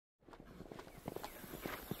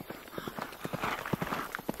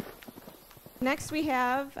Next we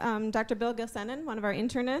have Dr. Bill Gilsenan, one of our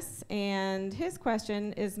internists, and his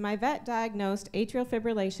question is, my vet diagnosed atrial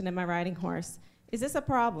fibrillation in my riding horse. Is this a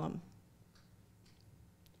problem?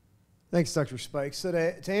 Thanks, Dr. Spike. So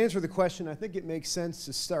to answer the question, I think it makes sense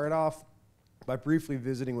to start off by briefly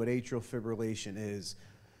visiting what atrial fibrillation is.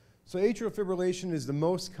 So atrial fibrillation is the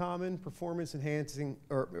most common performance-affecting,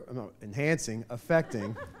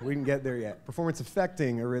 we didn't get there yet,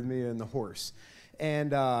 performance-affecting arrhythmia in the horse.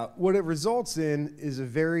 And what it results in is a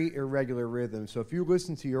very irregular rhythm. So if you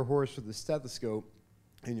listen to your horse with a stethoscope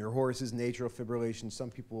and your horse is in atrial fibrillation,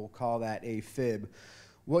 some people will call that AFib.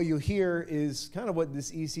 What you'll hear is kind of what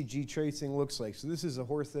this ECG tracing looks like. So this is a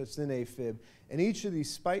horse that's in AFib, and each of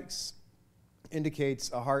these spikes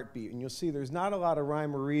indicates a heartbeat. And you'll see there's not a lot of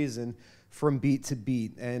rhyme or reason from beat to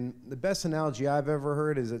beat. And the best analogy I've ever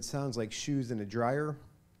heard is it sounds like shoes in a dryer.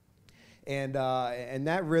 And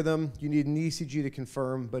that rhythm, you need an ECG to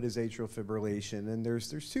confirm, but is atrial fibrillation. And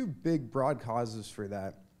there's two big broad causes for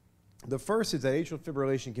that. The first is that atrial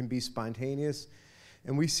fibrillation can be spontaneous,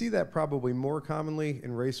 and we see that probably more commonly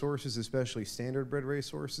in racehorses, especially standard-bred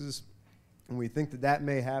racehorses. And we think that that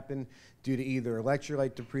may happen due to either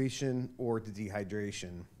electrolyte depletion or to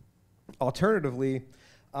dehydration. Alternatively,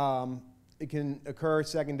 it can occur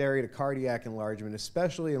secondary to cardiac enlargement,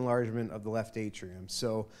 especially enlargement of the left atrium.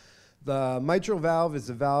 So the mitral valve is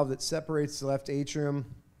the valve that separates the left atrium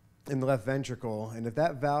and the left ventricle. And if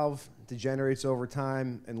that valve degenerates over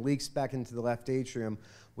time and leaks back into the left atrium,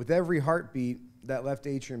 with every heartbeat, that left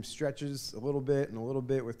atrium stretches a little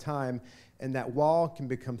bit with time, and that wall can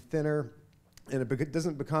become thinner, and it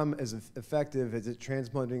doesn't become as effective as it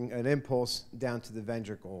transmitting an impulse down to the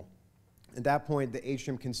ventricle. At that point, the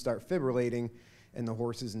atrium can start fibrillating, and the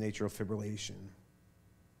horse is in atrial fibrillation.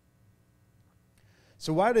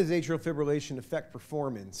 So why does atrial fibrillation affect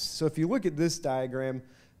performance? So if you look at this diagram,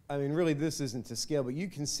 I mean, really this isn't to scale, but you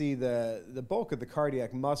can see the bulk of the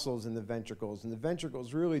cardiac muscles in the ventricles, and the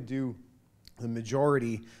ventricles really do the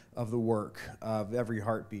majority of the work of every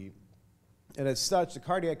heartbeat. And as such, the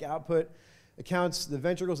cardiac output the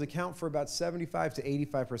ventricles account for about 75 to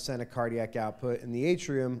 85% of cardiac output, and the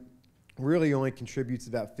atrium really only contributes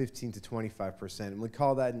about 15 to 25%. And we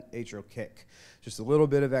call that an atrial kick, just a little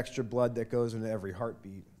bit of extra blood that goes into every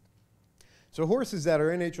heartbeat. So horses that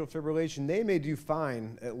are in atrial fibrillation, they may do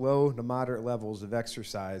fine at low to moderate levels of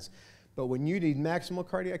exercise, but when you need maximal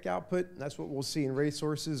cardiac output, that's what we'll see in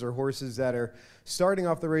racehorses or horses that are starting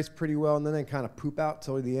off the race pretty well and then they kind of poop out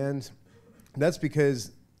till the end. That's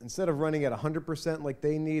because instead of running at 100% like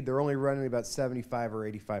they need, they're only running about 75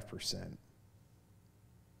 or 85%.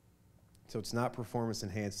 So it's not performance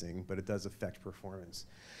enhancing, but it does affect performance.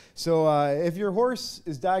 So if your horse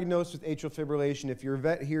is diagnosed with atrial fibrillation, if your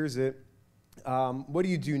vet hears it, what do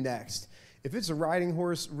you do next? If it's a riding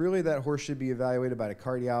horse, really that horse should be evaluated by a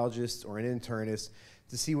cardiologist or an internist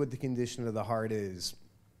to see what the condition of the heart is,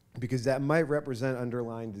 because that might represent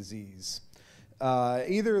underlying disease.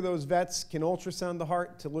 Either of those vets can ultrasound the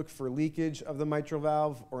heart to look for leakage of the mitral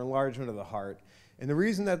valve or enlargement of the heart. And the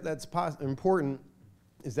reason that that's important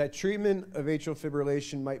is that treatment of atrial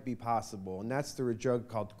fibrillation might be possible, and that's through a drug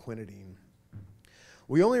called quinidine.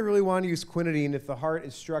 We only really want to use quinidine if the heart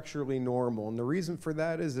is structurally normal, and the reason for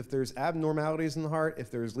that is if there's abnormalities in the heart,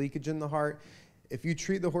 if there's leakage in the heart, if you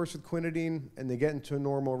treat the horse with quinidine and they get into a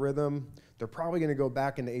normal rhythm, they're probably going to go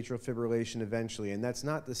back into atrial fibrillation eventually, and that's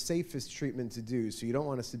not the safest treatment to do, so you don't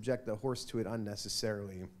want to subject the horse to it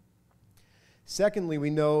unnecessarily. Secondly, we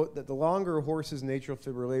know that the longer a horse is in atrial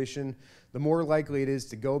fibrillation, the more likely it is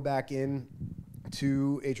to go back in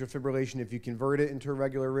to atrial fibrillation if you convert it into a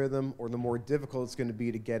regular rhythm, or the more difficult it's going to be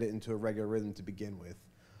to get it into a regular rhythm to begin with.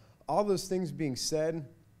 All those things being said,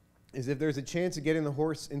 is if there's a chance of getting the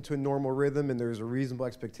horse into a normal rhythm and there's a reasonable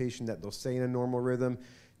expectation that they'll stay in a normal rhythm,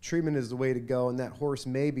 treatment is the way to go, and that horse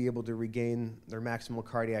may be able to regain their maximal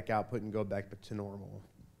cardiac output and go back to normal.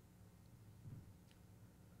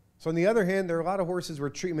 So on the other hand, there are a lot of horses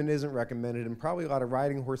where treatment isn't recommended, and probably a lot of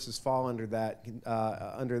riding horses fall under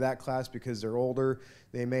that class because they're older.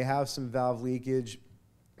 They may have some valve leakage.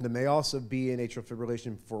 They may also be in atrial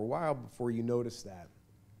fibrillation for a while before you notice that.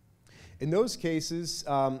 In those cases,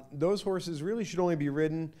 those horses really should only be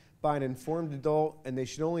ridden by an informed adult, and they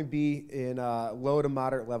should only be in low to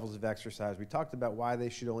moderate levels of exercise. We talked about why they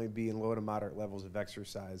should only be in low to moderate levels of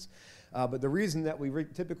exercise. But the reason that we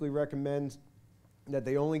typically recommend that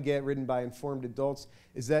they only get ridden by informed adults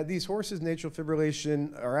is that these horses in atrial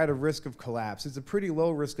fibrillation are at a risk of collapse. It's a pretty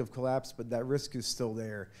low risk of collapse, but that risk is still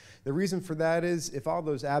there. The reason for that is if all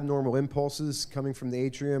those abnormal impulses coming from the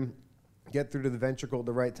atrium get through to the ventricle at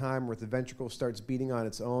the right time, where the ventricle starts beating on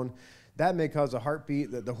its own, That may cause a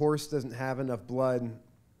heartbeat that the horse doesn't have enough blood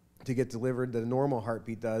to get delivered that a normal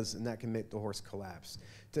heartbeat does, and that can make the horse collapse.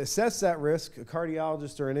 To assess that risk, a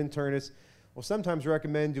cardiologist or an internist will sometimes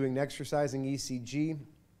recommend doing an exercising ECG.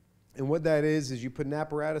 And what that is you put an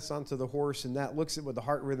apparatus onto the horse, and that looks at what the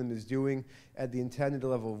heart rhythm is doing at the intended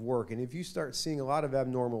level of work. And if you start seeing a lot of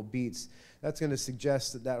abnormal beats, that's going to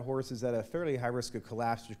suggest that that horse is at a fairly high risk of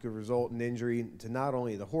collapse, which could result in injury to not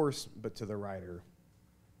only the horse, but to the rider.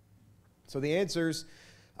 So the answers,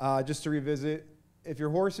 just to revisit, if your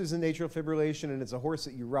horse is in atrial fibrillation and it's a horse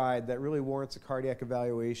that you ride, that really warrants a cardiac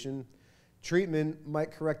evaluation. Treatment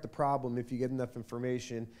might correct the problem if you get enough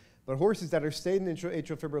information. But horses that are stayed in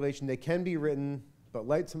atrial fibrillation, they can be ridden, but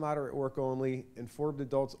light to moderate work only, informed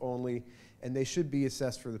adults only, and they should be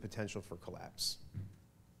assessed for the potential for collapse.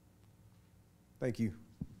 Thank you.